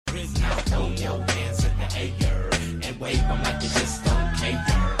wave them like you just don't care.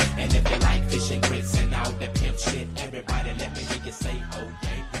 And if you like fish and grits and all that pimp shit, everybody let me hear you say, oh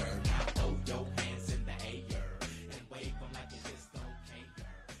yeah, girl. Now throw your hands in the air and wave them like you just don't care.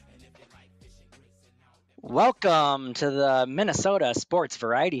 And if you like fish and grits and all that. Welcome to the Minnesota Sports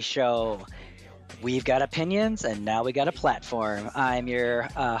Variety Show. We've got opinions and now we got a platform. I'm your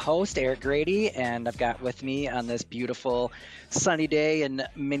host, Eric Grady, and I've got with me on this beautiful sunny day in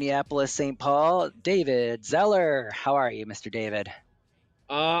Minneapolis, St. Paul, David Zeller. How are you, Mr. David?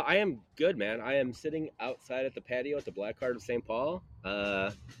 I am good, man. I am sitting outside at the patio at the Black Heart of St. Paul,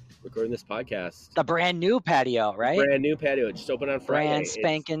 recording this podcast. The brand new patio, right? Brand new patio. It just opened on Friday. Brand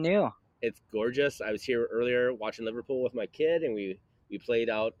spanking new. It's gorgeous. I was here earlier watching Liverpool with my kid, and we played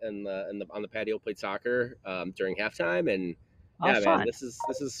out on the patio, played soccer during halftime, and fun. man, this is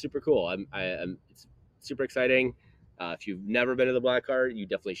super cool. It's super exciting. If you've never been to the Black Heart, you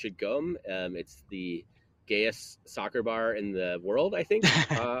definitely should go. It's the gayest soccer bar in the world, I think.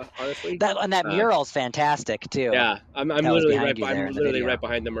 Honestly, that mural's fantastic too. Yeah, I'm That was literally behind right. you there I'm in the literally video. right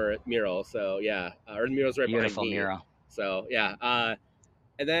behind the mural. So yeah, or the mural's right Beautiful behind me. mural. So yeah,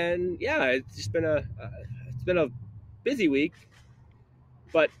 and then it's just been a busy week,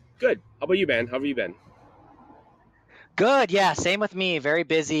 but good. How about you, man? How have you been? Good, yeah, same with me. Very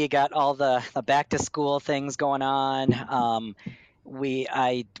busy. Got all the back to school things going on.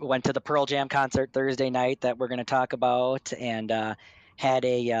 I went to the Pearl Jam concert Thursday night that we're going to talk about, and had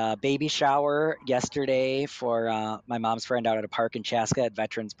a baby shower yesterday for my mom's friend out at a park in Chaska at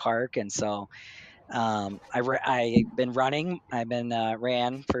Veterans Park, and so I've been running. I've been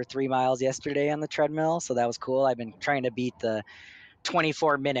ran for 3 miles yesterday on the treadmill, so that was cool. I've been trying to beat the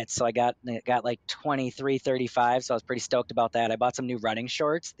 24 minutes, so I got like 23:35, so I was pretty stoked about that. I bought some new running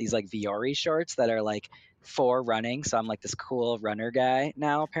shorts, these like Viore shorts that are like for running, so I'm like this cool runner guy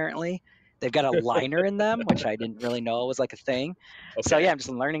now. Apparently they've got a liner in them, which I didn't really know was like a thing. Okay. So yeah, I'm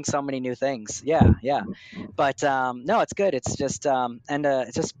just learning so many new things. Yeah, but no, it's good. It's just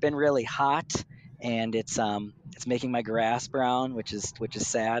it's just been really hot, and it's making my grass brown, which is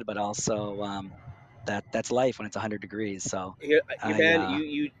sad, but also that's life when it's 100 degrees. So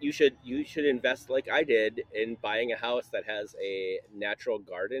You should invest like I did in buying a house that has a natural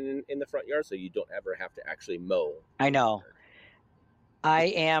garden in the front yard, so you don't ever have to actually mow. I know.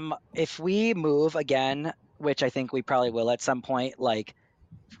 If we move again, which I think we probably will at some point, like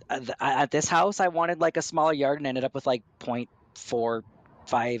at this house, I wanted like a smaller yard and ended up with like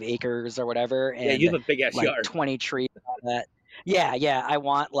 0.45 acres or whatever. And Yeah, you have a big ass like yard. 20 trees on that. Yeah. I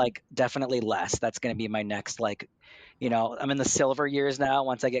want like definitely less. That's going to be my next, like, I'm in the silver years now.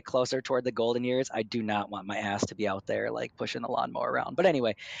 Once I get closer toward the golden years, I do not want my ass to be out there like pushing the lawnmower around. But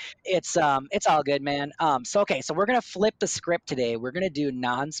anyway, it's all good, man. So we're gonna flip the script today. We're gonna do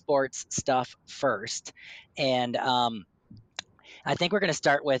non-sports stuff first, and I think we're gonna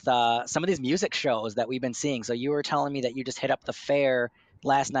start with some of these music shows that we've been seeing. So you were telling me that you just hit up the fair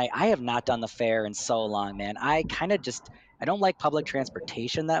last night. I have not done the fair in so long, man. I don't like public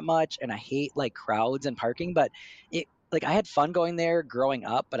transportation that much, and I hate like crowds and parking. But I had fun going there growing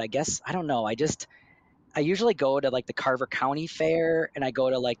up. But I guess I don't know. I usually go to like the Carver County Fair, and I go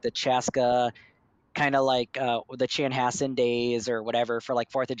to like the Chaska, kind of like the Chanhassen days or whatever for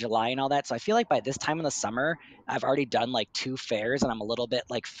like 4th of July and all that. So I feel like by this time in the summer, I've already done like 2 fairs and I'm a little bit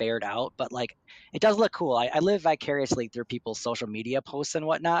like faired out, but like it does look cool. I live vicariously through people's social media posts and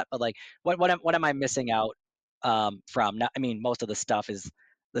whatnot, but like what am I missing out from? Not, I mean, most of the stuff is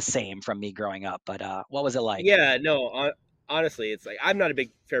the same from me growing up, but what was it like? Yeah, no. Honestly, it's like I'm not a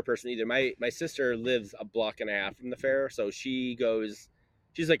big fair person either. My sister lives a block and a half from the fair, so she goes.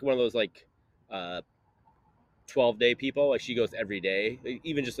 She's like one of those like 12-day people. Like she goes every day,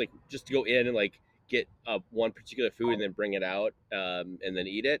 even just to go in and like get one particular food and then bring it out and then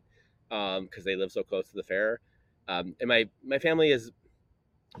eat it because they live so close to the fair. And my family is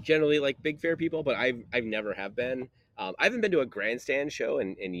generally like big fair people, but I've never have been. I haven't been to a grandstand show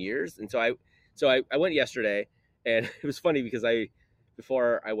in years, and so I went yesterday, and it was funny because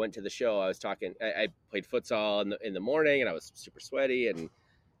before I went to the show, I was talking. I played futsal in the morning, and I was super sweaty, and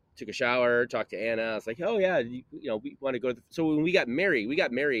took a shower, talked to Anna. I was like, oh yeah, we want to go to so when we got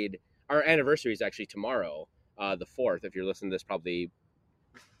married. Our anniversary is actually tomorrow, the 4th. If you're listening to this, probably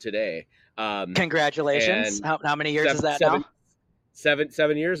today. Congratulations! How many years is that now? 7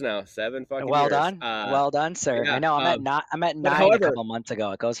 years now. 7 fucking well years. done. Well done, sir. Yeah, I know. I'm at 9 however, a couple months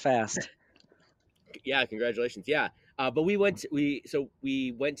ago. It goes fast. Yeah, congratulations. Yeah, but we went to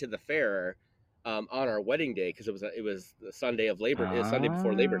the fair on our wedding day because it was the Sunday of Sunday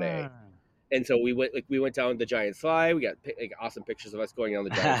before Labor Day, and so we went down the giant slide. We got awesome pictures of us going down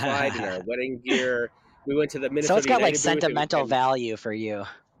the giant slide in our wedding gear. we went to the So Minnesota it's got like United booth, sentimental and value for you.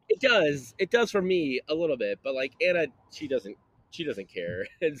 it does for me a little bit, but like Anna, she doesn't care,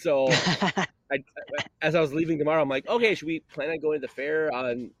 and so I, as I was leaving tomorrow, I'm like, okay, should we plan on going to the fair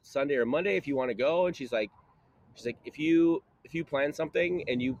on Sunday or Monday if you want to go? And she's like, if you plan something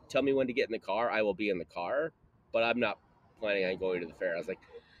and you tell me when to get in the car, I will be in the car, but I'm not planning on going to the fair. I was like,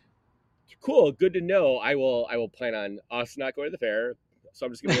 cool, good to know. I will plan on us not going to the fair, so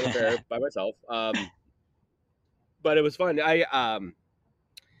I'm just gonna go to the fair by myself. But it was fun.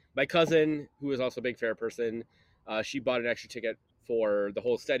 My cousin, who is also a big fair person, she bought an extra ticket for the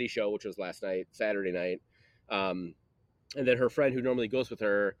whole Steady show, which was last night, Saturday night. And then her friend who normally goes with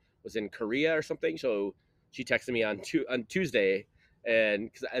her was in Korea or something, so she texted me on Tuesday,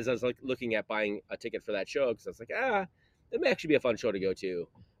 and cause as I was like looking at buying a ticket for that show, because I was like, it may actually be a fun show to go to.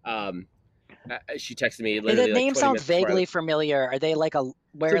 She texted me Hey, literally the like name 20 sounds minutes before vaguely familiar. Are they like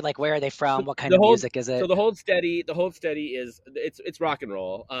where So, are they from? so What kind the of whole music is it? so the Hold Steady is it's rock and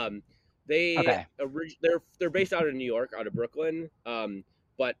roll. They Okay. they're based out of New York, out of Brooklyn.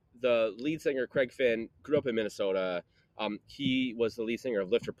 But the lead singer Craig Finn grew up in Minnesota. He was the lead singer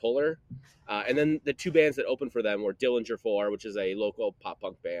of Lifter Puller, and then the two bands that opened for them were Dillinger 4, which is a local pop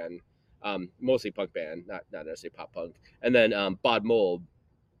punk band, mostly punk band, not necessarily pop punk, and then Bod Mold,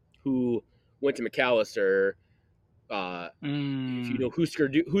 who went to McAllister. If you know Husker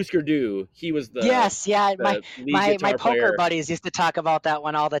Du, he was Yes, yeah. the lead My guitar poker player. buddies used to talk about that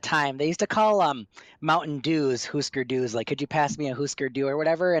one all the time. They used to call Mountain Dews Husker Dews. Like, could you pass me a Husker Du or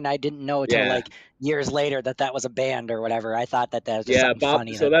whatever? And I didn't know till Yeah, like years later that was a band or whatever. I thought that was just yeah, something Bob.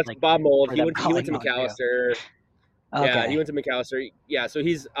 funny So that that's like Bob Mold. for He them went calling to Mountain Dew. McAllister. Yeah, he Okay. went to McAllister. Yeah, so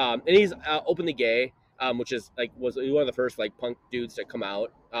he's and he's openly gay, which is like was one of the first like punk dudes to come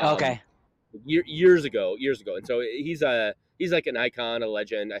out. Okay. Years ago, and so he's like an icon, a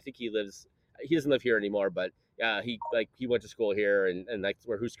legend. I think he doesn't live here anymore, but yeah, he went to school here, and like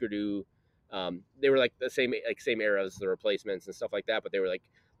where Husker Du, they were like the same era as the Replacements and stuff like that, but they were like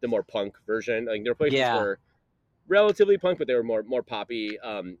the more punk version. Like the Replacements Yeah. were relatively punk, but they were more poppy.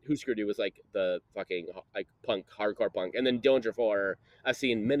 Husker Du was like the fucking like punk, hardcore punk, and then Dillinger 4 I've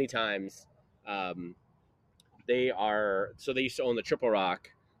seen many times. They used to own the Triple Rock.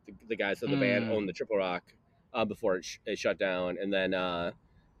 The guys of the band owned the Triple Rock before it shut down, and then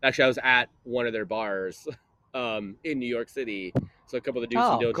actually I was at one of their bars in New York City. So a couple of the dudes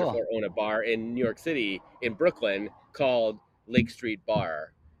from Oh, Dillinger cool. 4 own a bar in New York City, in Brooklyn, called Lake Street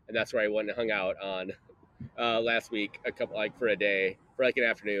Bar, and that's where I went and hung out on last week, for a day, for like an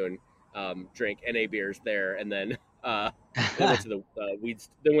afternoon, drink NA beers there, and then they went to the weed.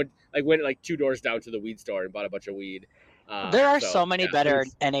 Then went like 2 doors down to the weed store and bought a bunch of weed. There are So so many yeah, better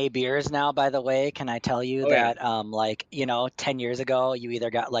NA beers now, by the way. Can I tell you yeah, that like, 10 years ago you either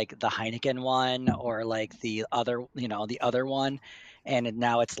got like the Heineken one or like the other one, and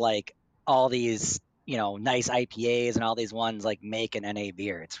now it's like all these, nice IPAs and all these ones like make an NA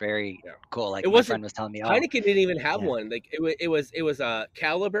beer. It's very yeah. cool. Like It my wasn't friend was telling me, Heineken didn't even have yeah. one. Like it was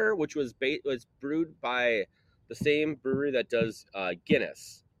Caliber, which was brewed by the same brewery that does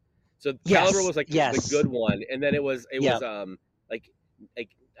Guinness. So Caliber was like the Yes. good one, and then it was Yep. like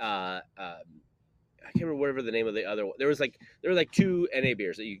I can't remember whatever the name of the other one. There were like 2 NA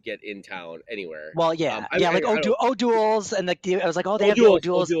beers that you could get in town anywhere. Well, yeah, I like don't. O'Doul's, and like I was like, oh, they have the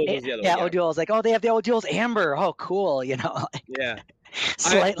O'Doul's. O'Doul's was the other Yeah, one. Yeah, O'Doul's. Like, oh, they have the O'Doul's Amber. Oh, cool. yeah.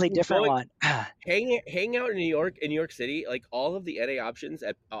 Slightly different one. Hang out in New York City, like all of the NA options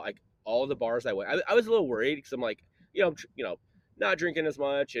at like all the bars I went. I was a little worried because I'm like, not drinking as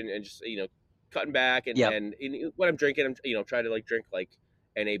much and just cutting back and Yep. and when I'm drinking, I'm trying to like drink like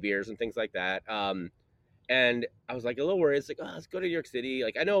NA beers and things like that. And I was like a little worried. It's like, oh, let's go to New York City.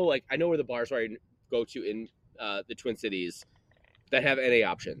 Like I know where the bars where I go to in the Twin Cities that have NA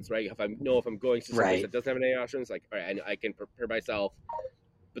options, right? If I'm going to some place Right. that doesn't have NA options, like all right, I can prepare myself,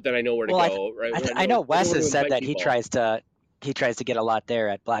 but then I know where to Well, go, right? I know Wes where to has said invite that he people. tries to get a lot there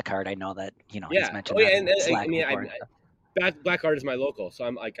at Blackheart. I know that he's Yeah. mentioned Oh yeah, that and in I Slack mean, before. Blackheart is my local, so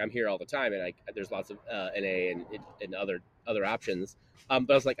I'm here all the time, and there's lots of NA and other options. But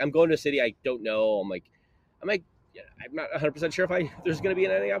I was like, I'm going to a city I don't know. I'm like, yeah, I'm not 100% sure if there's going to be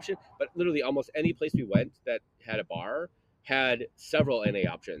an NA option, but literally almost any place we went that had a bar had several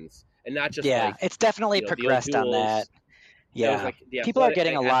NA options, and not just Yeah, like it's definitely the progressed on O'Doul's. that. It was Yeah. like the People are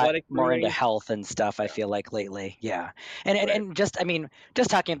getting a lot athletic more into brewing. health and stuff, I Yeah, feel like lately. Yeah. And right. just just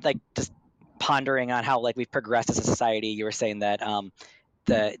talking like just pondering on how like we've progressed as a society. You were saying that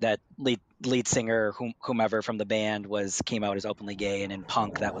that lead singer whomever from the band came out as openly gay, and in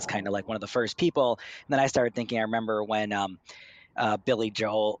punk that was kind of like one of the first people. And then I started thinking, I remember when Billy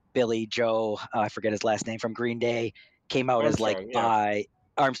Joe, I forget his last name, from Green Day, came out as like Armstrong, yeah. bi.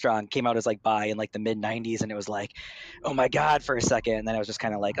 Armstrong came out as like bi in like the mid '90s, and it was like, oh my god, for a second, and then I was just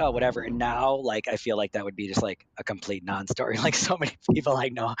kind of like, oh whatever. And now like I feel like that would be just like a complete non-story. Like so many people I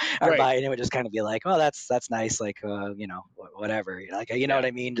know are Right. bi, and it would just kind of be like, well, that's nice, like whatever, like you know Yeah. what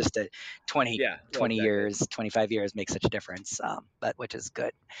I mean. Just 20 Yeah. No, 20 exactly. years, 25 years makes such a difference, but which is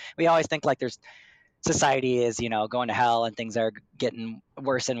good. We always think like there's society is going to hell and things are getting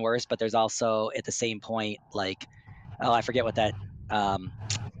worse and worse, but there's also at the same point like, oh, I forget what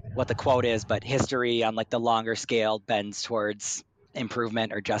the quote is, but history on like the longer scale bends towards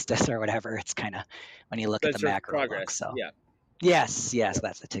improvement or justice or whatever. It's kind of when you look at the That's sort of macro look. progress. So Yeah. yes,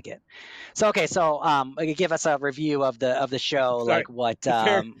 that's the ticket. So okay, so give us a review of the show. Sorry. Like what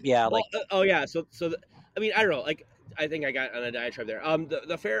Fair. yeah, Well, like oh yeah. So I mean, I don't know. Like, I think I got on a diatribe there.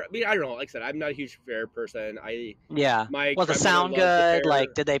 The fair. I mean, I don't know. Like I said, I'm not a huge fair person. yeah. My Was the grandmother sound loved the good? fair.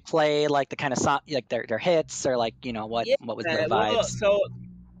 Like, did they play like the kind of song, like their hits, or like what Yeah. was the Well, vibes? so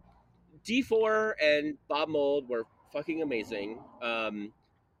D4 and Bob Mould were fucking amazing. The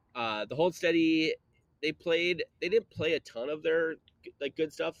Hold Steady, they didn't play a ton of their like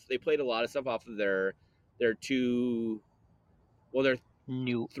good stuff. They played a lot of stuff off of their two, well, their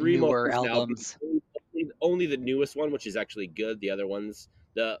three most Newer recent albums. only the newest one, which is actually good. The other ones,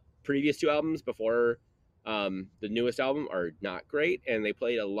 the previous two albums before the newest album, are not great, and they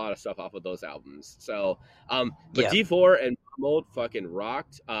played a lot of stuff off of those albums. So but Yeah. D4 and Mold fucking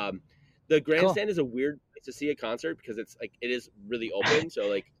rocked. The Cool. grandstand is a weird place to see a concert because it's like it is really open, so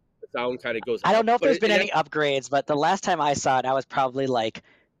like the sound kind of goes I don't up, know if but there's been any upgrades, but the last time I saw it, I was probably like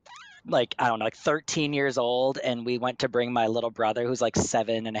I don't know, like 13 years old, and we went to bring my little brother, who's like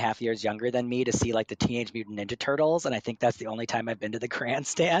 7.5 years younger than me, to see like the Teenage Mutant Ninja Turtles, and I think that's the only time I've been to the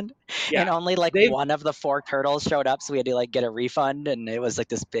grandstand. Yeah, and only like they've one of the 4 turtles showed up, so we had to like get a refund, and it was like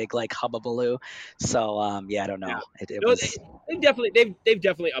this big like hubbubaloo. So yeah, I don't know. yeah. It No, was they've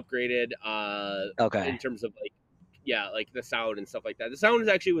definitely upgraded okay. in terms of like like the sound and stuff like that. The sound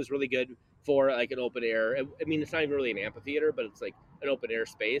actually was really good for like an open air. I mean, it's not even really an amphitheater, but it's like an open air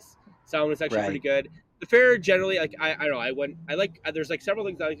space. Sound is actually pretty good. The fair generally, like I don't know, I like there's like several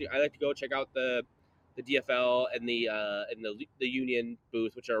things I like to go check out the DFL and the Union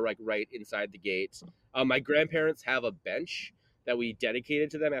booth, which are like right inside the gates. My grandparents have a bench that we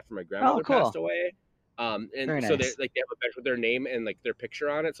dedicated to them after my grandmother cool. passed away. And Very so nice. they have a bench with their name and like their picture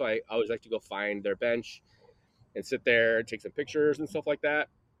on it. So I always like to go find their bench and sit there and take some pictures and stuff like that.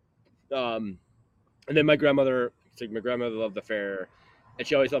 And then my grandmother loved the fair, and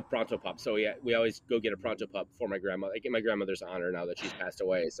she always loved Pronto Pup. So we always go get a Pronto Pup for my grandmother. I get my grandmother's honor now that she's passed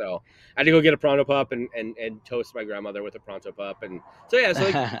away. So I had to go get a Pronto Pup and toast my grandmother with a Pronto Pup. And so yeah, so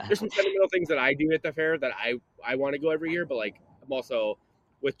like, there's some sentimental things that I do at the fair that I want to go every year, but like I'm also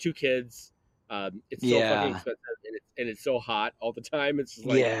with 2 kids. It's so fucking expensive, and it's so hot all the time. It's just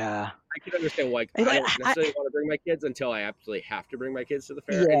like I can understand why I don't necessarily want to bring my kids until I absolutely have to bring my kids to the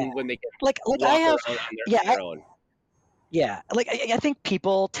fair, and when they can like walk I have around on their own. Yeah, like I think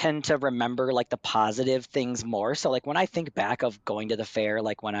people tend to remember like the positive things more. So like when I think back of going to the fair,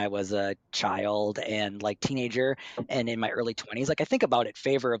 like when I was a child and like teenager and in my early 20s, like I think about it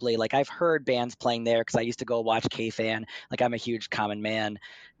favorably. Like I've heard bands playing there because I used to go watch K-Fan. Like I'm a huge Common Man,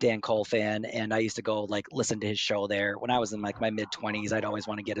 Dan Cole fan, and I used to go like listen to his show there. When I was in like my mid 20s, I'd always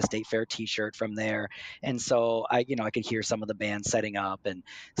want to get a State Fair T-shirt from there, and so I could hear some of the bands setting up and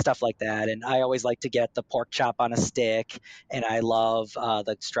stuff like that. And I always like to get the pork chop on a stick, and I love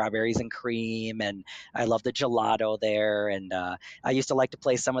the strawberries and cream, and I love the gelato there. And I used to like to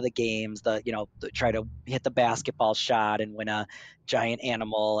play some of the games, try to hit the basketball shot and win a giant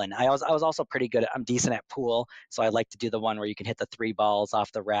animal. And I was also pretty good I'm decent at pool, so I like to do the one where you can hit the 3 balls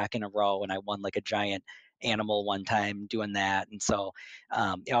off the rack in a row, and I won like a giant animal one time doing that. And so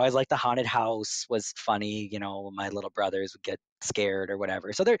I always like the haunted house was funny, my little brothers would get scared or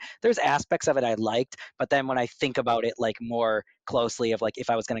whatever. So there's aspects of it I liked, but then when I think about it like more closely, of like if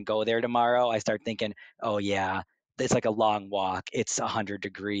I was going to go there tomorrow, I start thinking, oh yeah, it's like a long walk, it's 100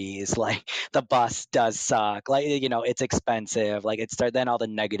 degrees, like the bus does suck, like it's expensive, like then all the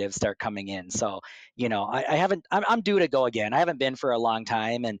negatives start coming in. So I haven't, I'm due to go again. I haven't been for a long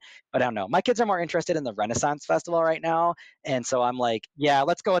time, but I don't know, my kids are more interested in the Renaissance Festival right now, and so I'm like, yeah,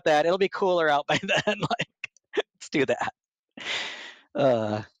 let's go with that, it'll be cooler out by then. Like, let's do that.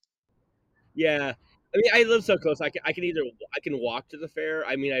 Yeah, I mean, I live so close. I can walk to the fair.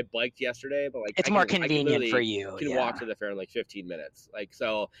 I mean, I biked yesterday, but like It's more convenient for you. Can walk to the fair in like 15 minutes. Like,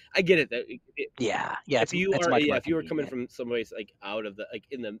 so I get it. Yeah. If you it's are much more if you were coming convenient. from some ways like out of the like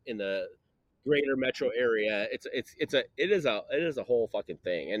in the greater metro area. It is a whole fucking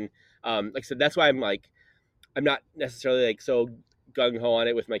thing. And like I said, that's why I'm not necessarily like so gung ho on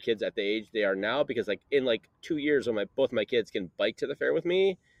it with my kids at the age they are now, because like in like 2 years when both my kids can bike to the fair with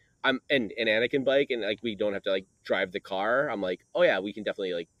me, and Anna can bike, and like we don't have to like drive the car. I'm like, oh yeah, we can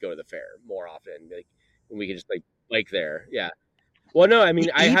definitely like go to the fair more often. Like we can just like bike there. Yeah. Well, no, I mean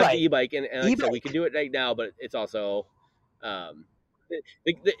I have the E-bike, e-bike, and like I said, we can e-bike. do it right now, but it's also,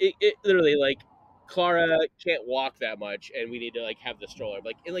 it literally like Clara can't walk that much, and we need to like have the stroller.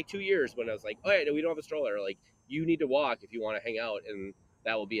 Like in like 2 years, when I was like, oh yeah, no, we don't have a stroller. Like you need to walk if you want to hang out, and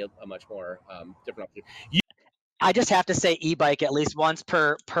that will be a much more different opportunity. I just have to say e-bike at least once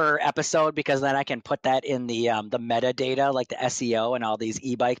per episode, because then I can put that in the metadata, like the SEO, and all these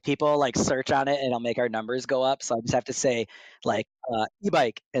e-bike people like search on it, and it'll make our numbers go up. So I just have to say like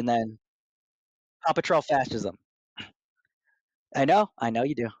e-bike and then Paw Patrol fascism. I know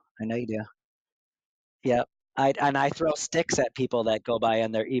you do. I know you do. Yep. I throw sticks at people that go by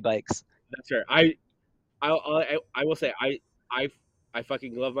on their e-bikes. That's fair. I will say I I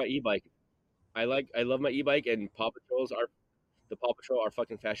fucking love my e-bike. I love my e-bike, and Paw Patrol are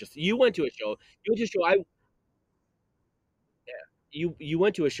fucking fascists. You went to a show. You went to a show. You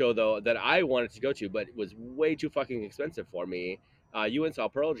went to a show though that I wanted to go to, but it was way too fucking expensive for me. You went and saw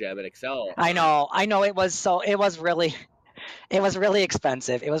Pearl Jam at Excel. I know it was really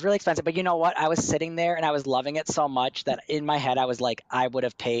expensive. It was really expensive, but you know what? I was sitting there and I was loving it so much that in my head I was like, I would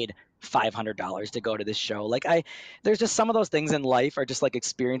have paid $500 to go to this show. There's just some of those things in life are just like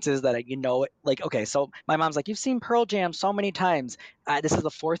experiences that like okay. So my mom's like, you've seen Pearl Jam so many times. This is the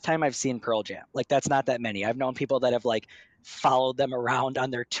fourth time I've seen Pearl Jam. Like that's not that many. I've known people that have like followed them around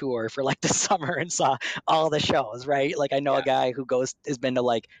on their tour for like the summer and saw all the shows. Right? Like I know a Yeah. guy who has been to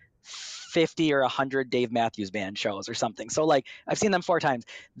like 50 or 100 Dave Matthews Band shows or something. So like I've seen them 4 times.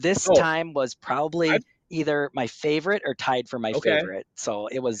 This Oh, time was probably I've either my favorite or tied for my okay. favorite. So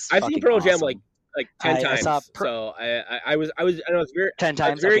it was I've seen fucking Pearl Jam awesome. like ten I saw times. So I was very 10 I was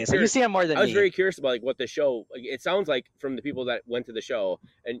times. very Okay, so you curious. see them more than I was me. very curious about like what the show. Like, it sounds like from the people that went to the show,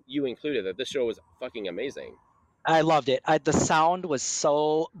 and you included, that this show was fucking amazing. I loved it. The sound was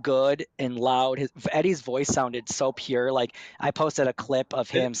so good and loud. Eddie's voice sounded so pure. Like I posted a clip of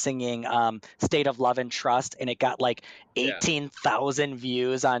And, him singing "State of Love and Trust," and it got like yeah. 18,000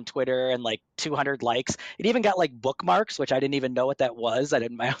 views on Twitter and like 200 likes. It even got like bookmarks, which I didn't even know what that was. I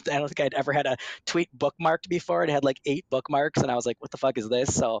don't think I'd ever had a tweet bookmarked before. It had like 8 bookmarks, and I was like, "What the fuck is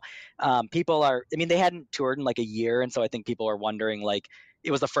this?" So people are. I mean, they hadn't toured in like a year, and so I think people are wondering like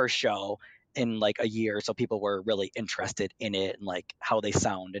it was the first show in like a year, so people were really interested in it and like how they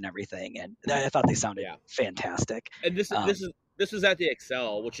sound and everything, and I thought they sounded Yeah. fantastic. And um, this is at the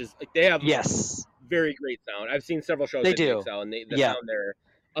Excel, which is like they have yes, very great sound. I've seen several shows they at the do. Excel, and the Yeah, sound there,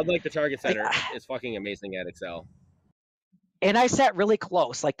 unlike the Target like, Center, is fucking amazing at Excel. and I sat really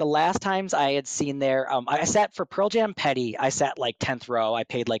close. Like the last times I had seen there, I sat for Pearl Jam Petty. I sat like 10th row. I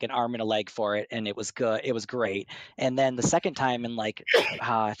paid like an arm and a leg for it, and it was good. It was great. And then the second time in like,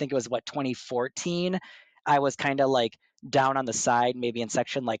 I think it was 2014, I was kind of like down on the side, maybe in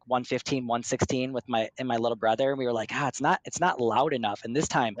section like 115, 116 with my little brother, and we were like, it's not loud enough. And this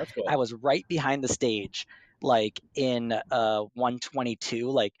time That's cool. I was right behind the stage, like in 122,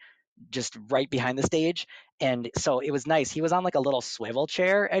 like just right behind the stage. And so it was nice. He was on like a little swivel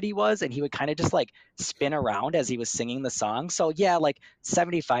chair, Eddie was, and he would kind of just like spin around as he was singing the song. So yeah, like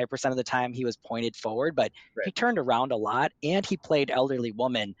 75% of the time he was pointed forward, but he Right. turned around a lot, and he played Elderly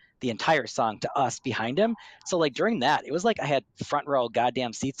Woman the entire song to us behind him. So like during that, it was like I had front row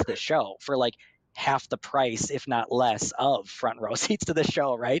goddamn seats to the show for like half the price, if not less, of front row seats to the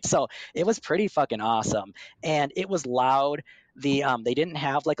show, right? So it was pretty fucking awesome. And it was loud. They didn't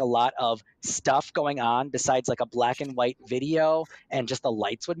have like a lot of stuff going on besides like a black and white video, and just the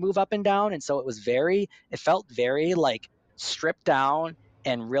lights would move up and down, and so it felt very like stripped down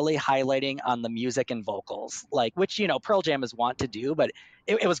and really highlighting on the music and vocals, like, which Pearl Jam is want to do, but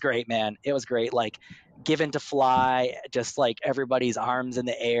it was great, man. It was great. Like Given to Fly, just like everybody's arms in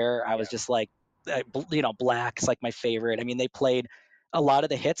the air. I was Yeah. just like, Black's like my favorite. I mean, they played a lot of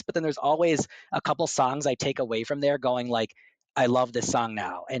the hits, but then there's always a couple songs I take away from there going like, I love this song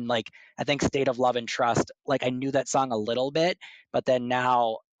now. And like, I think State of Love and Trust, like I knew that song a little bit, but then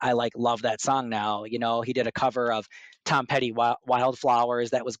now I like love that song now. He did a cover of Tom Petty,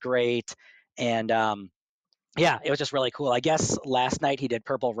 Wildflowers. That was great. And yeah, it was just really cool. I guess last night he did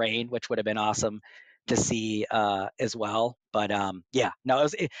Purple Rain, which would have been awesome to see as well. But yeah, no,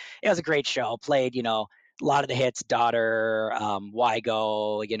 it was a great show. Played, a lot of the hits, Daughter, Why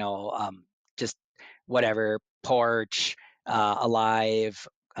Go, just whatever, Porch, Alive.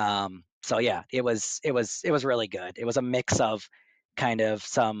 So yeah, it was really good. It was a mix of kind of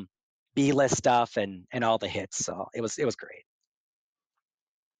some B-list stuff and all the hits. So it was great.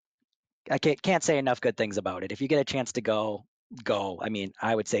 I can't say enough good things about it. If you get a chance to go, go. I mean,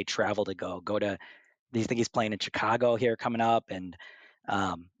 I would say travel to go. Go to these. Think he's playing in Chicago here coming up, and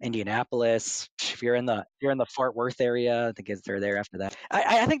Indianapolis. If you're in the Fort Worth area, I think they're there after that.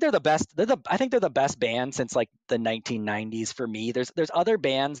 I think they're the best. I think they're the best band since like the 1990s for me. There's other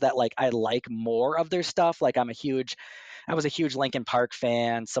bands that like I like more of their stuff. Like I was a huge Linkin Park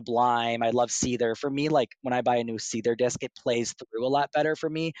fan, Sublime. I love Seether. For me, like when I buy a new Seether disc, it plays through a lot better for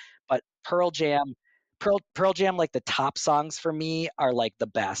me. But Pearl Jam, like the top songs for me are like the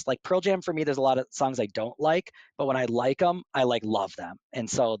best. Like Pearl Jam for me, there's a lot of songs I don't like, but when I like them, I like love them. And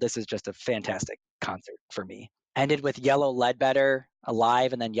so this is just a fantastic concert for me. Ended with Yellow Ledbetter,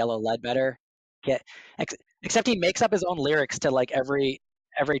 Alive, and then Yellow Ledbetter. Get, ex- Except he makes up his own lyrics to like every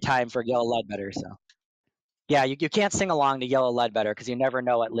time for Yellow Ledbetter. So yeah, you can't sing along to Yellow Ledbetter because you never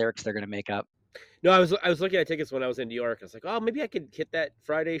know what lyrics they're gonna make up. No, I was looking at tickets when I was in New York. I was like, oh, maybe I could hit that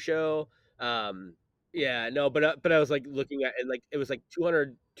Friday show. Um, yeah, no, but I was like looking at, and like it was like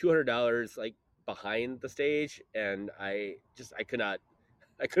 $200 like behind the stage, and I could not,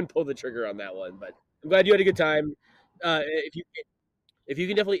 I couldn't pull the trigger on that one. But I'm glad you had a good time. If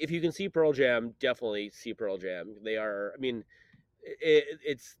you can see Pearl Jam, definitely see Pearl Jam. They are, I mean,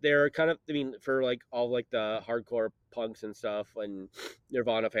 it's they're kind of, I mean, for like all like the hardcore punks and stuff and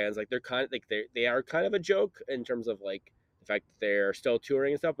Nirvana fans, like they're kind of like they are kind of a joke in terms of like the fact that they're still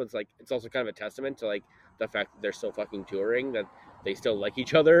touring and stuff, but it's like it's also kind of a testament to like the fact that they're still fucking touring, that they still like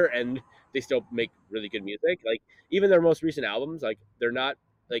each other and they still make really good music. Like even their most recent albums, like they're not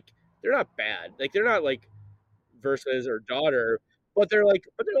bad, like they're not like Versus or Daughter, but they're like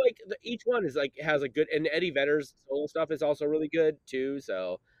each one is like has a good, and Eddie Vedder's solo stuff is also really good too.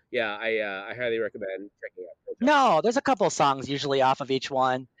 So yeah, I highly recommend checking out Pearl Jam. No, there's a couple songs usually off of each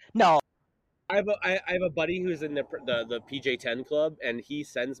one. No, I have a buddy who's in the PJ10 club, and he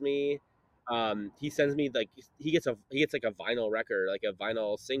sends me like he gets like a vinyl record, like a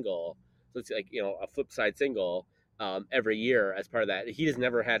vinyl single, so it's like a flip side single every year as part of that. He has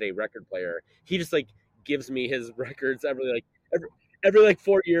never had a record player. He just like gives me his records every every like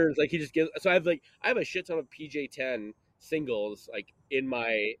 4 years. Like he just gives. So I have a shit ton of PJ10 singles like in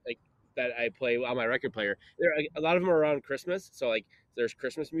my like that I play on my record player. There a lot of them are around Christmas, so like there's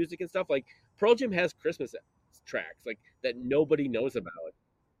Christmas music and stuff. Like Pearl Jam has Christmas tracks like that nobody knows about.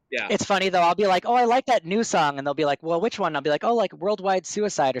 Yeah, it's funny though. I'll be like, "Oh, I like that new song," and they'll be like, "Well, which one?" I'll be like, "Oh, like Worldwide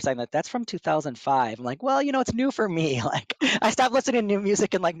Suicide or something like that's from 2005." I'm like, "Well, it's new for me." Like I stopped listening to new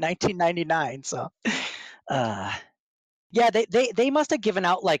music in like 1999, so uh yeah, they must have given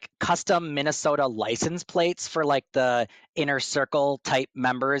out like custom Minnesota license plates for like the inner circle type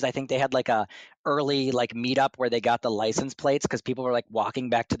members. I think they had like a early like meetup where they got the license plates because people were like walking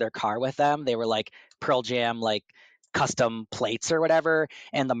back to their car with them. They were like Pearl Jam like custom plates or whatever,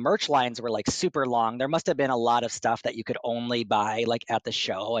 and the merch lines were like super long. There must have been a lot of stuff that you could only buy like at the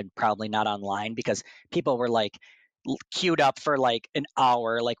show and probably not online because people were like queued up for like an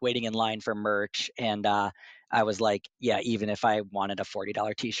hour like waiting in line for merch. And I was like, yeah, even if I wanted a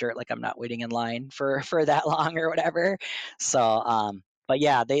 $40 t-shirt, like I'm not waiting in line for that long or whatever. So but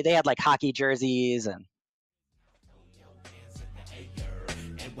yeah, they had like hockey jerseys and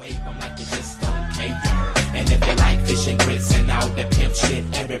and wave 'em like you just don't care. And if you like fish and grits and all that pimp shit,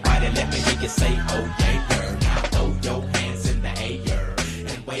 everybody let me hear you say, oh yeah, girl. Now throw your hands in the air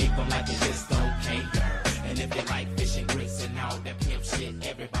and wave 'em like you just don't care. And if you like fish and grits and all that pimp shit,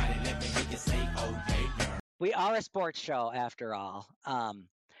 everybody let me hear you say, oh yeah, girl. we are a sports show after all.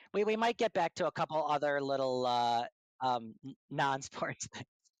 We might get back to a couple other little non-sports things.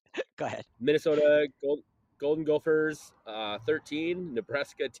 Go ahead. Minnesota Golden Gophers 13,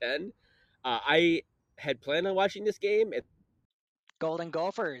 Nebraska 10. I had planned on watching this game. Golden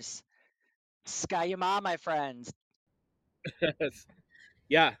Gophers. Ski-U-Mah, my friends.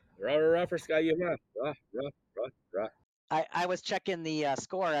 Yeah, rah, rah, rah for Sky Yuma. Rah, rah, rah, rah. I was checking the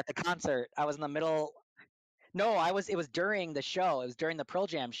score at the concert. I was in the middle. No, it was during the show. It was during the Pearl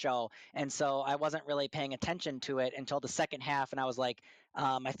Jam show. And so I wasn't really paying attention to it until the second half. And I was like,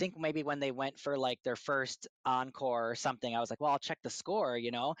 I think maybe when they went for like their first encore or something, I was like, well, I'll check the score.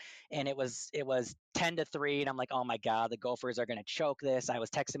 And it was 10-3. And I'm like, oh my God, the Gophers are gonna choke this. I was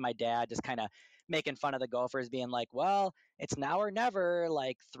texting my dad, just kind of making fun of the Gophers, being like, well, it's now or never,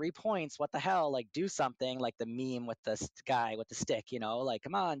 like 3 points, what the hell? Like do something, like the meme with the guy with the stick, like,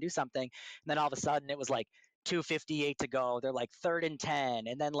 come on, do something. And then all of a sudden it was like 2:58 to go. They're like 3rd and 10,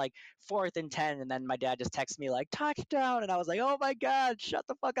 and then like 4th and 10, and then my dad just texts me like touchdown, and I was like, oh my god, shut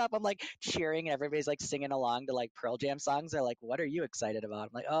the fuck up! I'm like cheering, and everybody's like singing along to like Pearl Jam songs. They're like, what are you excited about? I'm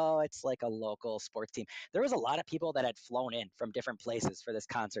like, oh, it's like a local sports team. There was a lot of people that had flown in from different places for this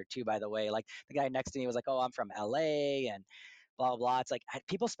concert too. By the way, like the guy next to me was like, oh, I'm from LA, and blah blah blah. It's like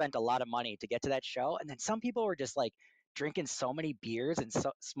people spent a lot of money to get to that show, and then some people were just like drinking so many beers and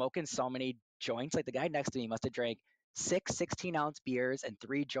smoking so many joints. Like the guy next to me must have drank 16-ounce beers and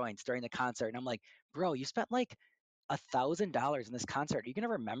 3 joints during the concert, and I'm like, bro, you spent like $1,000 in this concert. Are you gonna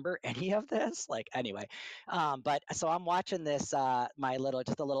remember any of this? Like anyway, but so I'm watching this my little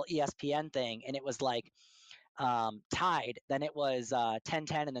just a little ESPN thing, and it was like tied. Then it was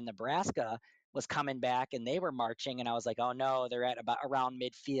 10-10, and then Nebraska was coming back and they were marching, and I was like, oh no, they're at about around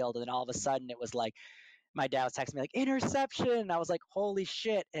midfield, and then all of a sudden it was like my dad was texting me like interception. And I was like, holy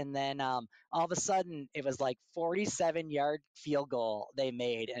shit! And then all of a sudden it was like 47-yard field goal they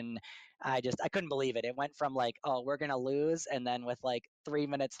made, and I couldn't believe it. It went from like, oh, we're gonna lose, and then with like 3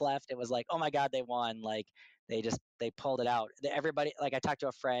 minutes left, it was like, oh my god, they won! Like they pulled it out. Everybody, like I talked to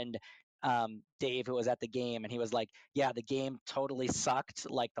a friend, Dave, who was at the game, and he was like, yeah, the game totally sucked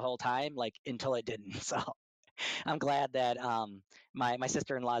like the whole time, like until it didn't. So I'm glad that my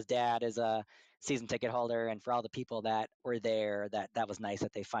sister-in-law's dad is a season ticket holder, and for all the people that were there, that was nice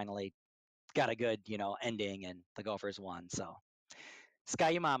that they finally got a good ending and the Gophers won. So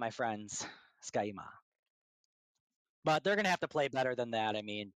Ski-U-Mah, my friends, Ski-U-Mah. But they're gonna have to play better than that. I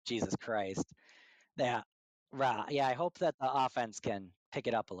mean, Jesus Christ. Yeah, yeah. I hope that the offense can pick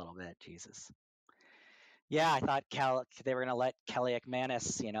it up a little bit. Jesus. Yeah, I thought they were going to let Kelly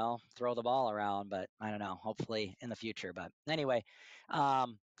McManus, throw the ball around, but I don't know. Hopefully in the future. But anyway,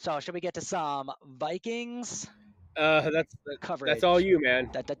 so should we get to some Vikings That's coverage? all you, man.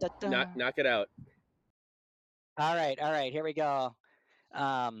 Da, da, da, da. Knock it out. All right. Here we go.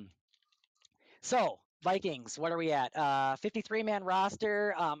 So Vikings, what are we at? 53-man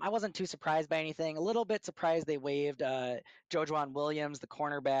roster. I wasn't too surprised by anything. A little bit surprised they waived Jojuan Williams, the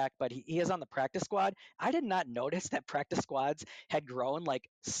cornerback, but he is on the practice squad. I did not notice that practice squads had grown like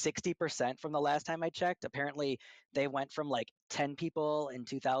 60% from the last time I checked. Apparently, they went from like 10 people in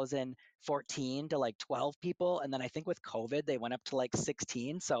 2014 to like 12 people, and then I think with COVID they went up to like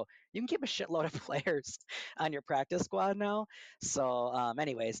 16. So you can keep a shitload of players on your practice squad now. So,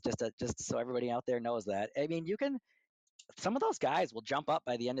 anyways, just so everybody out there knows that. I mean, some of those guys will jump up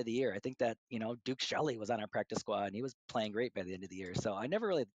by the end of the year. I think that Duke Shelley was on our practice squad and he was playing great by the end of the year. So I never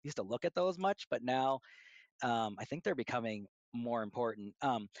really used to look at those much, but now I think they're becoming more important.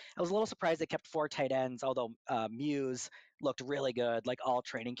 I was a little surprised they kept 4 tight ends, although Muse looked really good, like all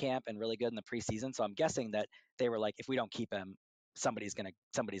training camp, and really good in the preseason. So I'm guessing that they were like, if we don't keep him, somebody's gonna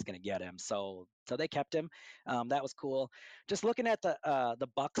get him. So they kept him. That was cool. Just looking at the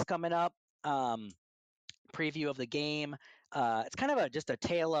Bucks coming up. Preview of the game. It's kind of just a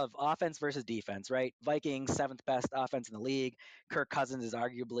tale of offense versus defense, right? Vikings, 7th best offense in the league. Kirk Cousins is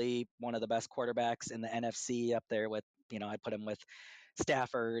arguably one of the best quarterbacks in the NFC, up there with, I put him with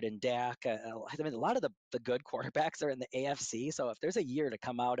Stafford and Dak. I mean, a lot of the good quarterbacks are in the AFC. So if there's a year to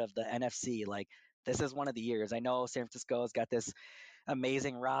come out of the NFC, like this is one of the years. I know San Francisco's got this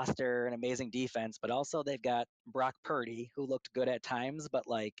amazing roster and amazing defense, but also they've got Brock Purdy, who looked good at times, but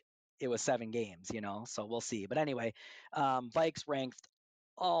like it was 7 games, so we'll see. But anyway, Vikes ranked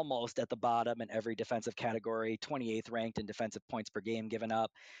almost at the bottom in every defensive category, 28th ranked in defensive points per game given up.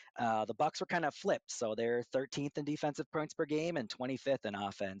 The Bucks were kind of flipped, so they're 13th in defensive points per game and 25th in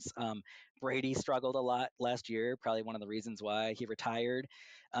offense. Brady struggled a lot last year, probably one of the reasons why he retired.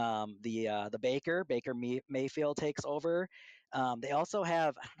 The Baker Mayfield takes over. They also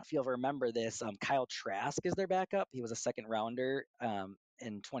have, I don't know if you'll remember this, Kyle Trask is their backup. He was a second rounder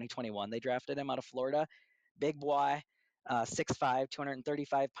in 2021. They drafted him out of Florida. Big boy, 6'5",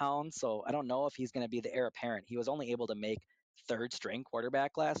 235 pounds. So I don't know if he's going to be the heir apparent. He was only able to make third string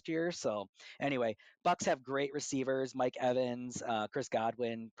quarterback last year. So anyway, Bucks have great receivers. Mike Evans, Chris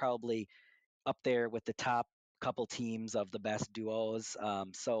Godwin, probably up there with the top couple teams of the best duos.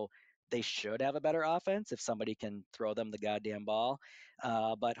 So they should have a better offense if somebody can throw them the goddamn ball.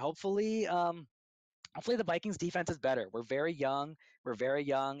 But hopefully the Vikings defense is better. We're very young. We're very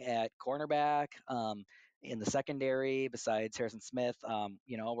young at cornerback. In the secondary, besides Harrison Smith,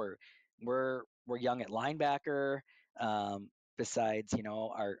 we're young at linebacker. Besides,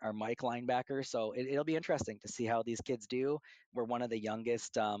 our Mike linebacker. So it'll be interesting to see how these kids do. We're one of the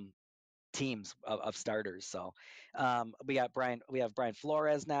youngest teams of starters. So we have Brian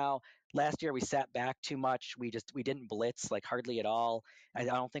Flores now. Last year we sat back too much. We didn't blitz like hardly at all. I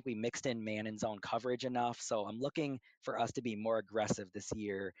don't think we mixed in man and zone coverage enough. So I'm looking for us to be more aggressive this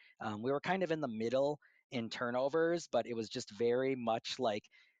year. We were kind of in the middle in turnovers, but it was just very much like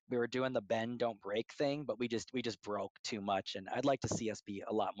we were doing the bend don't break thing, but we just broke too much. And I'd like to see us be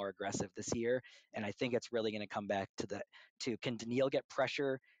a lot more aggressive this year. And I think it's really going to come back to can Daniil get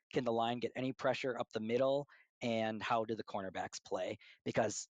pressure? Can the line get any pressure up the middle? And how do the cornerbacks play?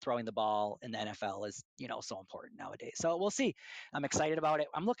 Because throwing the ball in the NFL is, so important nowadays. So we'll see. I'm excited about it.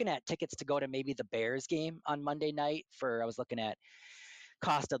 I'm looking at tickets to go to maybe the Bears game on Monday night. I was looking at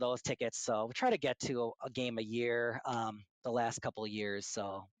cost of those tickets. So we try to get to a game a year the last couple of years.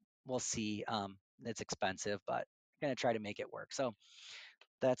 So we'll see. It's expensive, but gonna try to make it work. So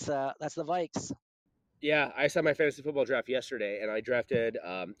that's the Vikes. Yeah, I saw my fantasy football draft yesterday, and I drafted.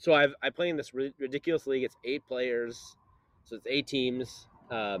 So I play in this ridiculous league. It's 8 players, so it's 8 teams,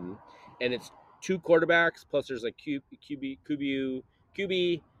 and it's 2 quarterbacks plus there's like QB,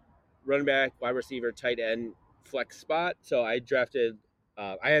 running back, wide receiver, tight end, flex spot. So I drafted.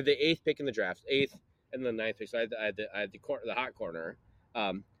 I had the 8th pick in the draft, 8th, and then the 9th pick. So I had the hot corner.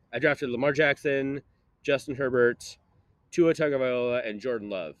 I drafted Lamar Jackson, Justin Herbert, Tua Tagovailoa, and Jordan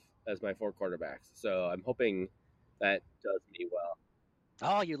Love as my 4 quarterbacks. So I'm hoping that does me well.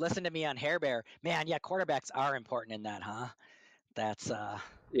 Oh, you listened to me on Hair Bear, man. Yeah, quarterbacks are important in that, huh? That's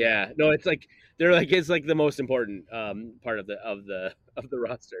Yeah, no, it's like the most important part of the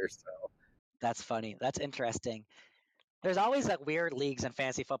roster. So that's funny. That's interesting. There's always like weird leagues in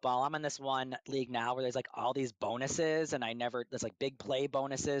fantasy football. I'm in this one league now where there's like all these bonuses, and there's like big play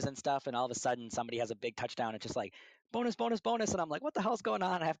bonuses and stuff, and all of a sudden somebody has a big touchdown. It's just like bonus, bonus, bonus, and I'm like, what the hell's going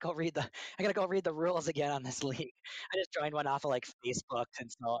on? I gotta go read the rules again on this league. I just joined one off of like Facebook,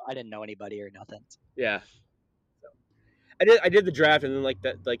 and so I didn't know anybody or nothing. yeah, I did the draft, and then like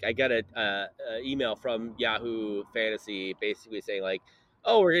I got a email from Yahoo Fantasy basically saying like,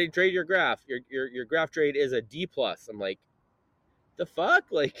 oh, we're gonna trade your graph. Your graph trade is a D plus. I'm like, the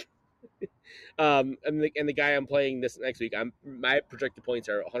fuck, like. And the guy I'm playing this next week, my projected points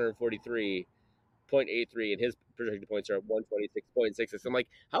are 143.83, and his projected points are 126.66. I'm like,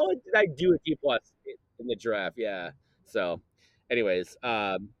 how did I do a D plus in the draft? Yeah. So, anyways,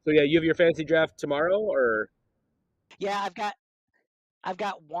 so yeah, you have your fantasy draft tomorrow, or Yeah, I've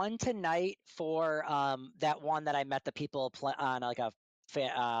got one tonight for that one that I met the people on like a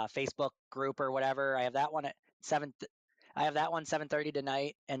Facebook group or whatever. I have that one at 7. I have that one 7:30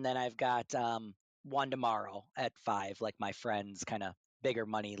 tonight, and then I've got one tomorrow at 5, like my friend's kind of bigger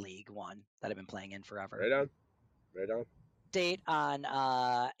money league one that I've been playing in forever. right on, right on. Date on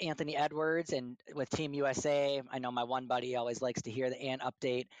Anthony Edwards and with Team USA. I know my one buddy always likes to hear the Ant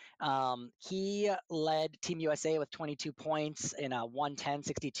update. He led Team USA with 22 points in a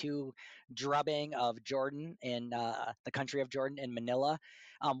 110-62 drubbing of Jordan in the country of Jordan in Manila.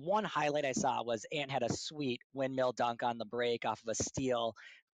 One highlight I saw was Ant had a sweet windmill dunk on the break off of a steal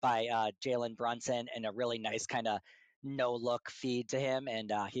by Jalen Brunson and a really nice kind of no look feed to him,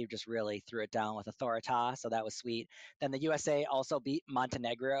 and he just really threw it down with authority. So that was sweet. Then the USA also beat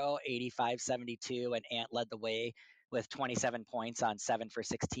Montenegro 85-72, and Ant led the way with 27 points on 7 for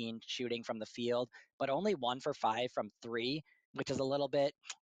 16 shooting from the field, but only 1 for 5 from 3, which is a little bit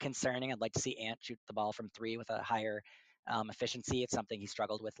concerning. I'd like to see Ant shoot the ball from 3 with a higher efficiency. It's something he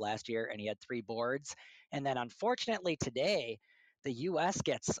struggled with last year, and he had 3 boards. And then unfortunately today, the U.S.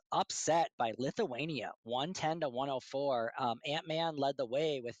 gets upset by Lithuania, 110-104. Ant-Man led the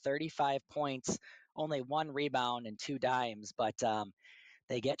way with 35 points, only 1 rebound and 2 dimes, but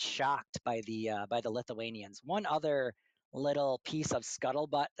they get shocked by the Lithuanians. One other little piece of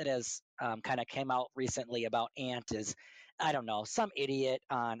scuttlebutt that has kind of came out recently about Ant is, I don't know, some idiot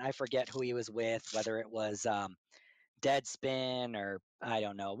I forget who he was with, whether it was Deadspin or I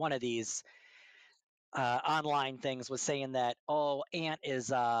don't know, one of these online things was saying that Ant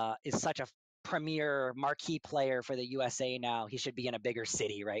is such a premier marquee player for the USA now. He should be in a bigger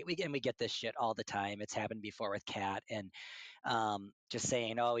city, right? We get this shit all the time. It's happened before with Cat and just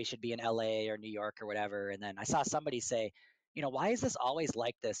saying he should be in LA or New York or whatever. And then I saw somebody say, why is this always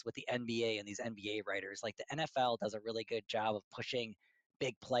like this with the NBA and these NBA writers? Like the NFL does a really good job of pushing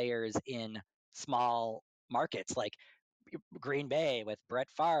big players in small markets, like Green Bay with Brett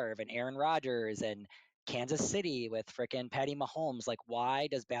Favre and Aaron Rodgers and Kansas City with frickin' Patty Mahomes. Like, why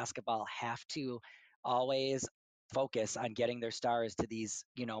does basketball have to always focus on getting their stars to these,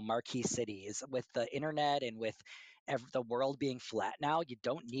 marquee cities? With the internet and with the world being flat now, you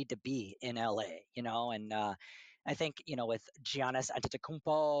don't need to be in LA, and I think, with Giannis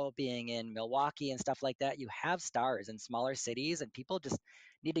Antetokounmpo being in Milwaukee and stuff like that, you have stars in smaller cities, and people just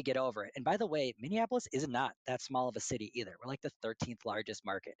need to get over it. And by the way, Minneapolis is not that small of a city either. We're like the 13th largest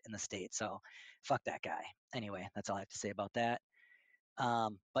market in the state. So fuck that guy. Anyway, that's all I have to say about that.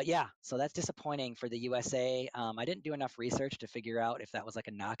 But yeah, so that's disappointing for the USA. I didn't do enough research to figure out if that was like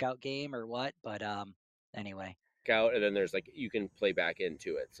a knockout game or what. But anyway, Out, and then there's like you can play back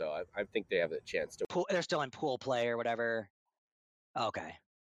into it. So I think they have a chance to. they're still in pool play or whatever. Okay.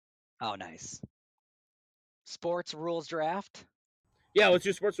 Oh, nice. Sports rules draft. Yeah, let's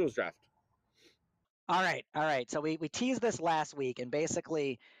do sports rules draft. All right. So we teased this last week, and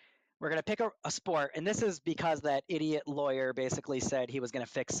basically we're gonna pick a sport, and this is because that idiot lawyer basically said he was gonna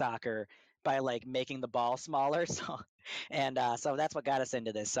fix soccer by like making the ball smaller. So that's what got us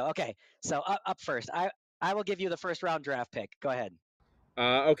into this. So okay, so up first, I will give you the first round draft pick. Go ahead.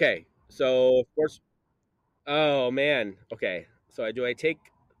 Okay, so sports. Oh man. Okay, so do I take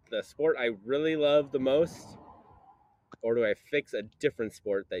the sport I really love the most, or do I fix a different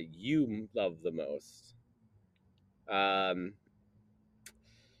sport that you love the most? Um.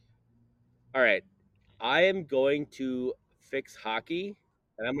 All right, I am going to fix hockey,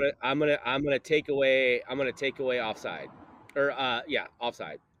 and I'm gonna take away offside, or yeah,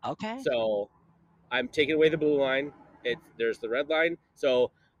 offside. Okay. So I'm taking away the blue line. There's the red line.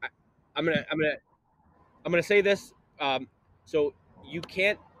 So I, I'm gonna say this. So you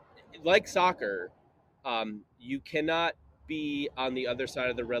can't, like soccer, you cannot be on the other side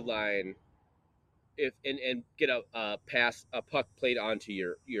of the red line if and get a pass a puck played onto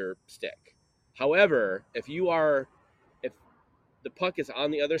your stick. However, if the puck is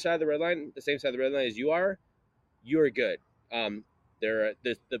on the other side of the red line, the same side of the red line as you are good.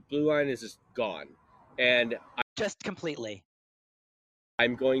 The blue line is just gone, and Just completely.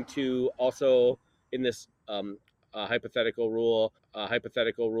 I'm going to also in this hypothetical rule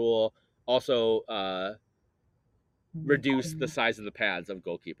also reduce the size of the pads of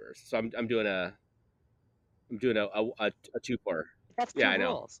goalkeepers. So I'm doing a two part. That's Yeah, two I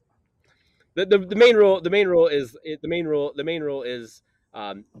know. rules. The main rule is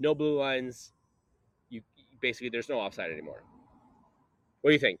no blue lines. You basically there's no offside anymore. What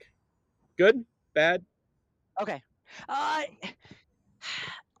do you think? Good? Bad? Okay. I'm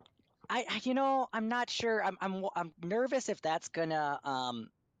not sure. I'm nervous if that's gonna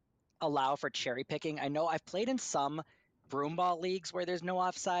allow for cherry picking. I know I've played in some broomball leagues where there's no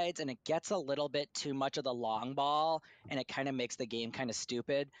offsides, and it gets a little bit too much of the long ball, and it kind of makes the game kind of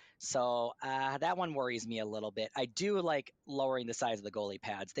stupid. So that one worries me a little bit. I do like lowering the size of the goalie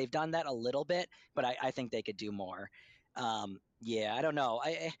pads. They've done that a little bit, but I think they could do more. Yeah, I don't know.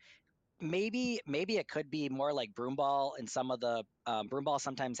 Maybe it could be more like broomball, and some of the broomball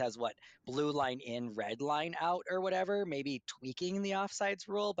sometimes has what blue line in, red line out, or whatever. Maybe tweaking the offsides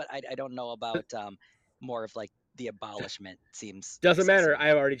rule, but I don't know about more of like the abolishment. Seems Doesn't matter. excessive.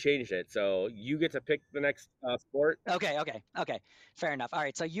 I've already changed it. So you get to pick the next sport. Okay. Fair enough. All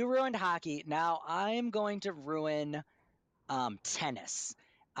right. So you ruined hockey. Now I'm going to ruin tennis.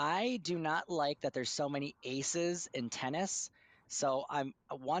 I do not like that there's so many aces in tennis. So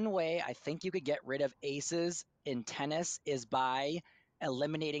one way I think you could get rid of aces in tennis is by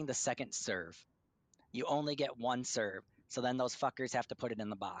eliminating the second serve. You only get one serve. So then those fuckers have to put it in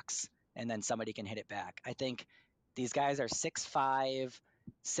the box, and then somebody can hit it back. I think these guys are 6'5",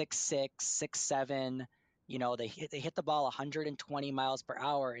 6'6", 6'7". They hit the ball 120 miles per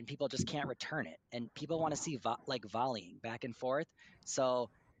hour, and people just can't return it. And people want to see like volleying back and forth. So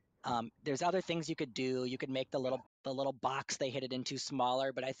there's other things you could do. You could make the little box they hit it into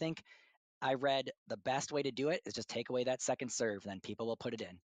smaller. But I think I read the best way to do it is just take away that second serve. Then people will put it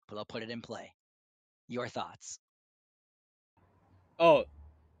in. They'll put it in play. Your thoughts? Oh,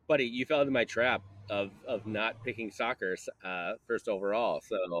 buddy, you fell into my trap of not picking soccer first overall.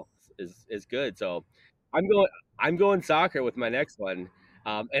 So is good. So I'm going soccer with my next one,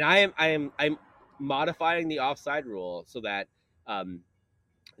 and I'm modifying the offside rule so that um,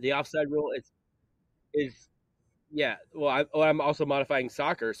 the offside rule is yeah. I'm also modifying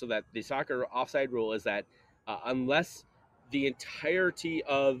soccer so that the soccer offside rule is that unless the entirety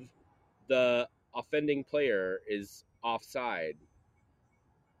of the offending player is offside,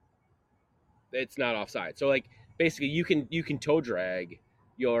 it's not offside. So like basically you can toe drag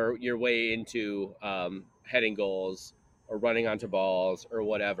your way into heading goals or running onto balls or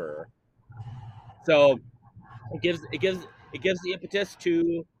whatever. So it gives the impetus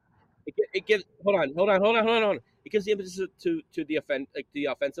to it gives hold on. It gives the impetus to the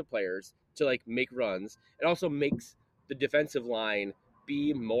offensive players to like make runs. It also makes the defensive line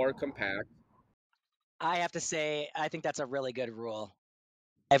be more compact. I have to say, I think that's a really good rule.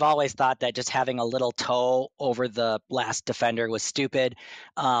 I've always thought that just having a little toe over the last defender was stupid.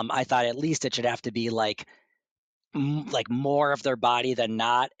 I thought at least it should have to be like more of their body than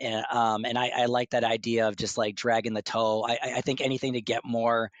not. And I like that idea of just like dragging the toe. I think anything to get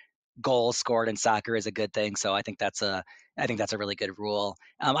more goals scored in soccer is a good thing. So I think that's a really good rule.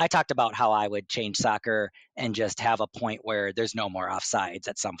 I talked about how I would change soccer and just have a point where there's no more offsides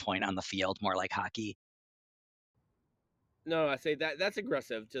at some point on the field, more like hockey. No, I say that's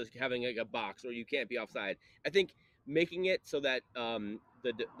aggressive to having like a box where you can't be offside. I think making it so that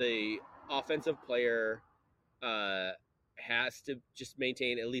the offensive player uh, has to just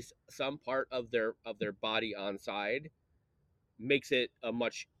maintain at least some part of their body on side makes it a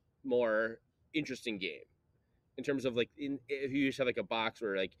much more interesting game in terms of like if you just have like a box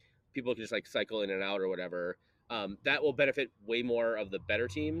where like people can just like cycle in and out or whatever. That will benefit way more of the better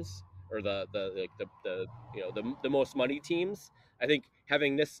teams or the the most money teams. I think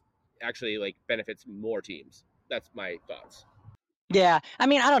having this actually like benefits more teams. That's my thoughts. Yeah, I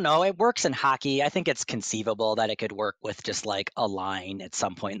mean, I don't know. It works in hockey. I think it's conceivable that it could work with just like a line at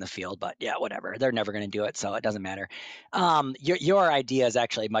some point in the field, but yeah, whatever. They're never going to do it, so it doesn't matter. Your idea is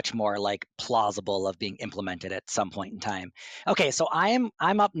actually much more like plausible of being implemented at some point in time. Okay, so I'm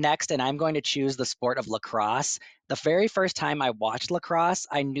up next, and I'm going to choose the sport of lacrosse. The very first time I watched lacrosse,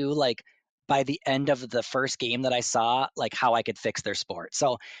 I knew like by the end of the first game that I saw, like how I could fix their sport.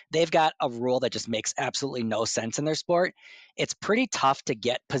 So they've got a rule that just makes absolutely no sense in their sport. It's pretty tough to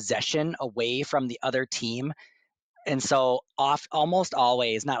get possession away from the other team. And so off almost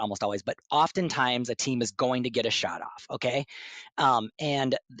always, not almost always, but oftentimes a team is going to get a shot off. Okay.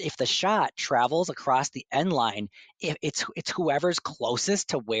 And if the shot travels across the end line, if it's whoever's closest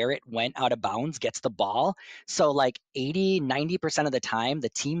to where it went out of bounds gets the ball. So like 80-90% of the time, the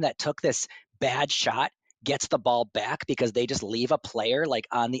team that took this bad shot gets the ball back because they just leave a player like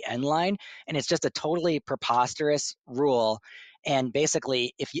on the end line. And it's just a totally preposterous rule. And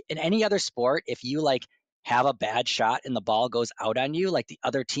basically, if you in any other sport, if you like have a bad shot and the ball goes out on you, like the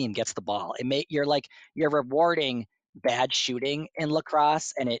other team gets the ball. You're rewarding bad shooting in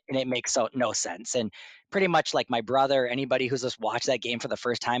lacrosse, and it makes no sense. And pretty much like my brother, anybody who's just watched that game for the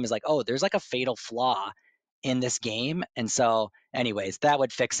first time is like, oh, there's like a fatal flaw in this game. And so, anyways, that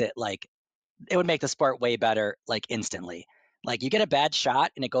would fix it. Like it would make the sport way better, like instantly. Like you get a bad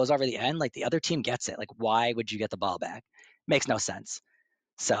shot and it goes over the end, like the other team gets it. Like why would you get the ball back? Makes no sense.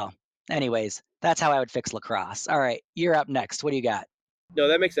 So, anyways, that's how I would fix lacrosse. All right, you're up next. What do you got? No,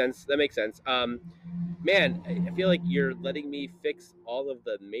 that makes sense. That makes sense. Man, I feel like you're letting me fix all of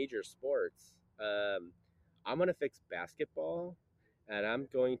the major sports. I'm gonna fix basketball, and I'm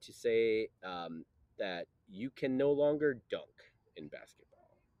going to say that you can no longer dunk in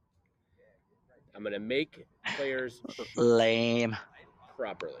basketball. I'm gonna make players shoot Lame.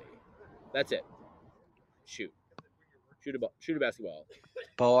 properly. That's it. Shoot, shoot a ball, shoot a basketball.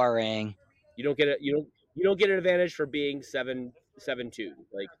 Boring. You don't get an advantage for being 7-2.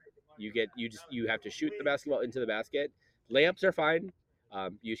 Like you have to shoot the basketball into the basket. Layups are fine.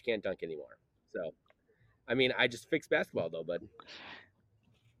 You just can't dunk anymore. So I mean, I just fixed basketball though, bud.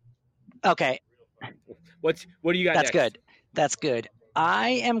 Okay, What do you got that's next? good. That's good.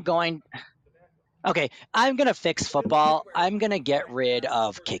 Okay, I'm going to fix football. I'm going to get rid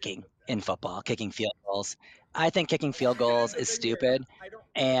of kicking in football, kicking field goals. I think kicking field goals is stupid,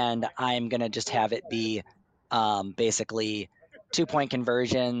 and I'm going to just have it be basically 2-point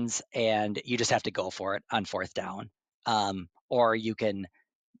conversions, and you just have to go for it on fourth down. Or you can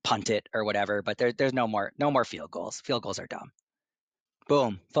punt it or whatever, but there's no more field goals. Field goals are dumb.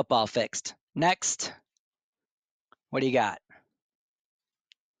 Boom, football fixed. Next, what do you got?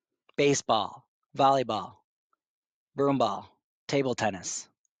 Baseball, volleyball, broomball, table tennis.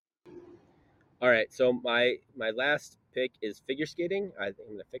 All right, so my last pick is figure skating. I think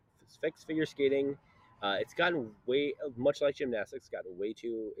I'm gonna fix figure skating. It's gotten way much like gymnastics, gotten way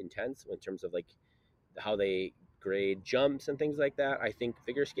too intense in terms of like how they grade jumps and things like that. I think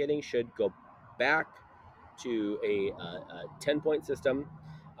figure skating should go back to a 10-point system.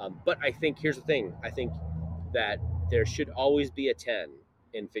 But I think here's the thing: I think that there should always be a 10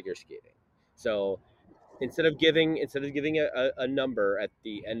 in figure skating. So instead of giving a number at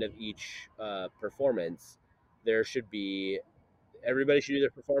the end of each performance, there should be everybody should do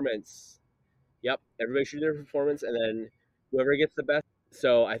their performance. Yep, everybody should do their performance, and then whoever gets the best.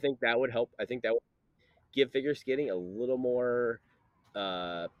 So I think that would help. I think that would give figure skating a little more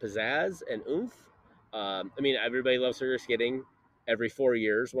pizzazz and oomph. I mean, everybody loves figure skating every 4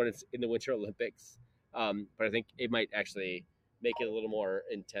 years when it's in the Winter Olympics, but I think it might actually make it a little more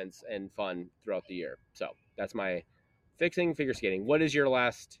intense and fun throughout the year. So that's my fixing figure skating. What is your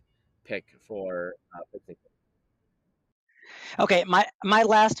last pick for fixing? Okay, my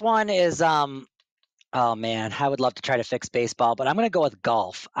last one is oh man, I would love to try to fix baseball, but I'm going to go with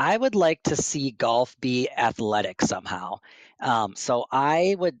golf. I would like to see golf be athletic somehow. So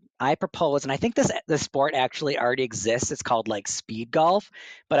I propose, and I think this sport actually already exists. It's called like speed golf,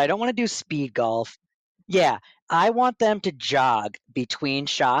 but I don't want to do speed golf. Yeah, I want them to jog between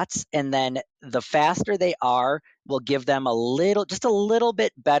shots, and then the faster they are will give them just a little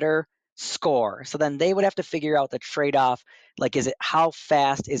bit better score. So then they would have to figure out the trade-off. Like, how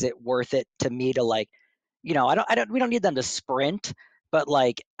fast is it worth it to me to like, we don't need them to sprint, but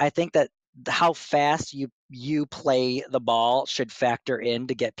like, I think that how fast you play the ball should factor in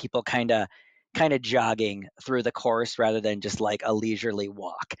to get people kind of jogging through the course rather than just like a leisurely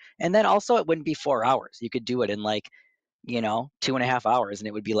walk. And then also it wouldn't be 4 hours. You could do it in like, 2.5 hours, and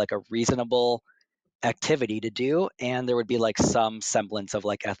it would be like a reasonable activity to do, and there would be like some semblance of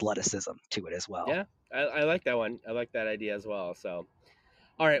like athleticism to it as well. Yeah, I like that one. I like that idea as well. So,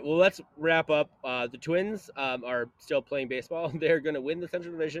 all right, well, let's wrap up. The Twins are still playing baseball. They're going to win the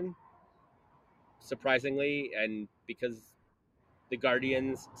Central Division, surprisingly, and because the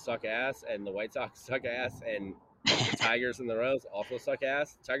Guardians suck ass and the White Sox suck ass and the Tigers and the Royals also suck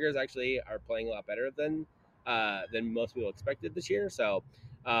ass. Tigers actually are playing a lot better than most people expected this year. So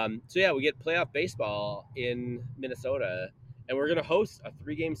yeah, we get playoff baseball in Minnesota, and we're going to host a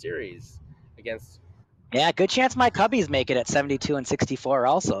 3-game series against. Yeah, good chance my Cubbies make it at 72 and 64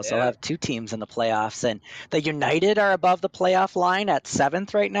 also. So Yeah. I'll have 2 teams in the playoffs, and the United are above the playoff line at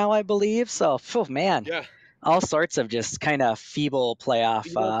 7th right now, I believe. So, man. Yeah. All sorts of just kind of feeble playoff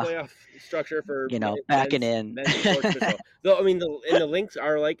structure for backing in. Though I mean, the Lynx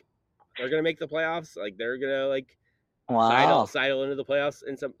are like they're gonna make the playoffs. Like they're gonna like sidle into the playoffs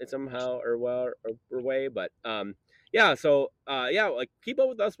in somehow or way. But yeah. So yeah, like keep up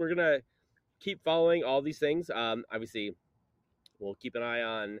with us. We're gonna keep following all these things. Obviously, we'll keep an eye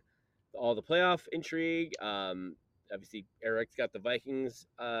on all the playoff intrigue. Obviously, Eric's got the Vikings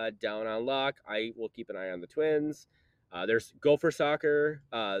down on lock. I will keep an eye on the Twins. There's Gopher Soccer.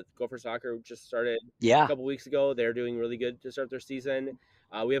 Gopher Soccer just started a couple weeks ago. They're doing really good to start their season.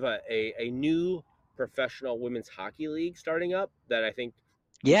 We have a new professional women's hockey league starting up that I think.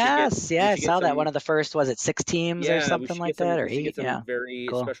 Yes, I saw that. One of the first, was it 6 teams or something like that, or 8? Get some very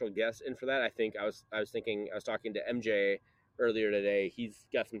special guests in for that. I think I was talking to MJ earlier today. He's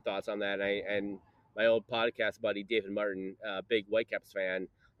got some thoughts on that, and my old podcast buddy David Martin, big Whitecaps fan.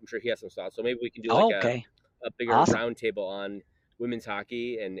 I'm sure he has some thoughts. So maybe we can do a bigger roundtable on women's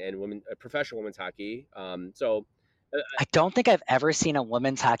hockey and professional women's hockey. So I don't think I've ever seen a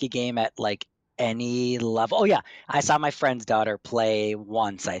women's hockey game at like any level. Oh yeah, I saw my friend's daughter play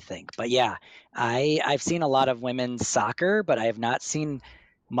once, I think. But yeah, I've seen a lot of women's soccer, but I have not seen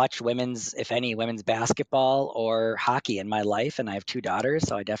much women's, if any, women's basketball or hockey in my life, and I have 2 daughters,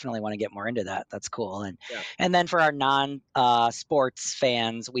 so I definitely want to get more into that. That's cool. And then for our non-sports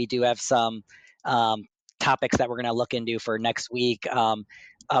fans, we do have some topics that we're going to look into for next week.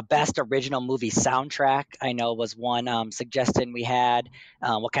 Best original movie soundtrack, I know, was one suggestion we had.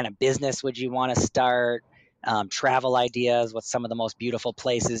 What kind of business would you want to start? Travel ideas, what's some of the most beautiful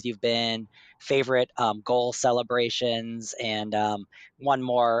places you've been, favorite goal celebrations, and one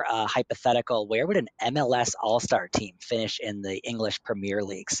more hypothetical, where would an MLS All-Star team finish in the English Premier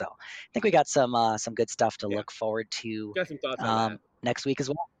League? So I think we got some good stuff to look forward to. Got some thoughts on that next week as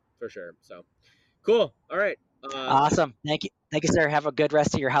well. For sure. So cool. All right. Awesome. Thank you, sir. Have a good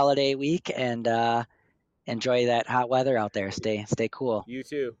rest of your holiday week, and enjoy that hot weather out there. Stay cool. You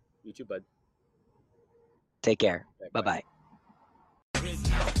too, bud. Take care. Bye-bye.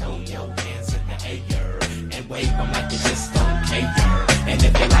 Throw your hands in the air and wave them like you just don't care. And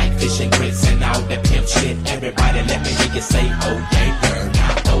if you like fish and grits and all that pimp shit,